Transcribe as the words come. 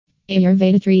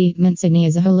Ayurveda treatment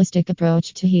is a holistic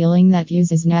approach to healing that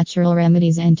uses natural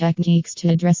remedies and techniques to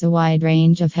address a wide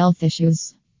range of health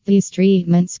issues. These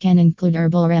treatments can include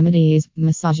herbal remedies,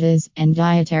 massages, and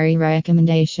dietary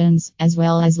recommendations, as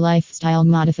well as lifestyle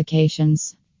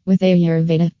modifications. With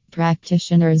Ayurveda,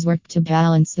 practitioners work to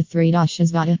balance the three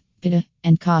doshas Vata, Pitta,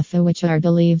 and Kapha, which are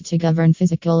believed to govern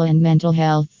physical and mental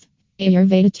health.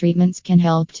 Ayurveda treatments can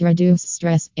help to reduce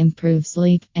stress, improve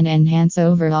sleep, and enhance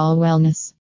overall wellness.